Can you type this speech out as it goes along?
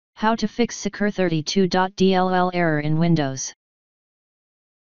How to fix secur32.dll error in Windows.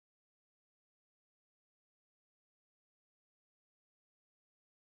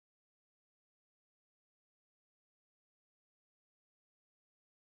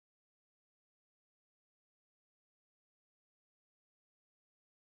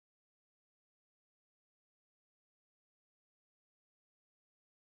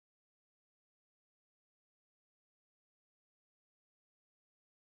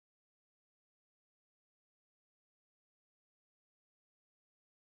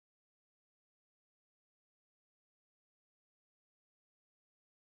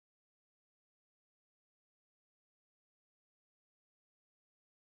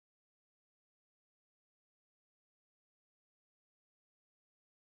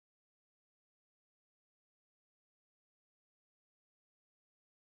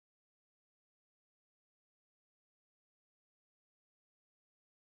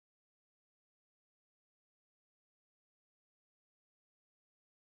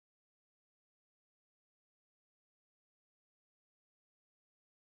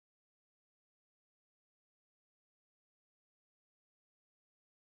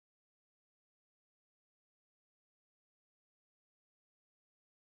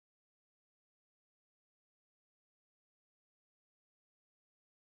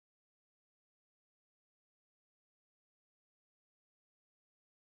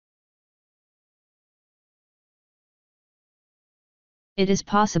 It is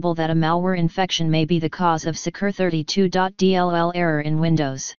possible that a malware infection may be the cause of secur32.dll error in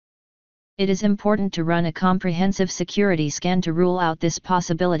Windows. It is important to run a comprehensive security scan to rule out this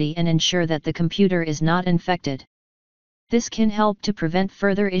possibility and ensure that the computer is not infected. This can help to prevent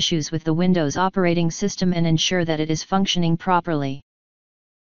further issues with the Windows operating system and ensure that it is functioning properly.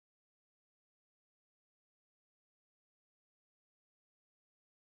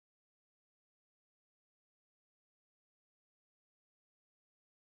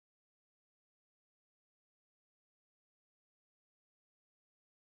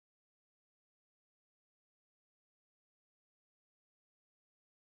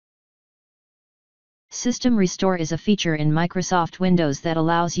 System Restore is a feature in Microsoft Windows that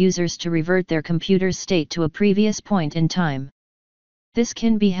allows users to revert their computer's state to a previous point in time. This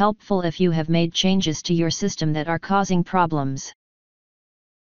can be helpful if you have made changes to your system that are causing problems.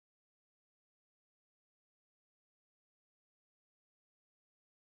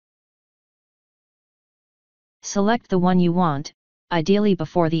 Select the one you want, ideally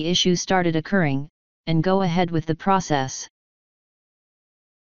before the issue started occurring, and go ahead with the process.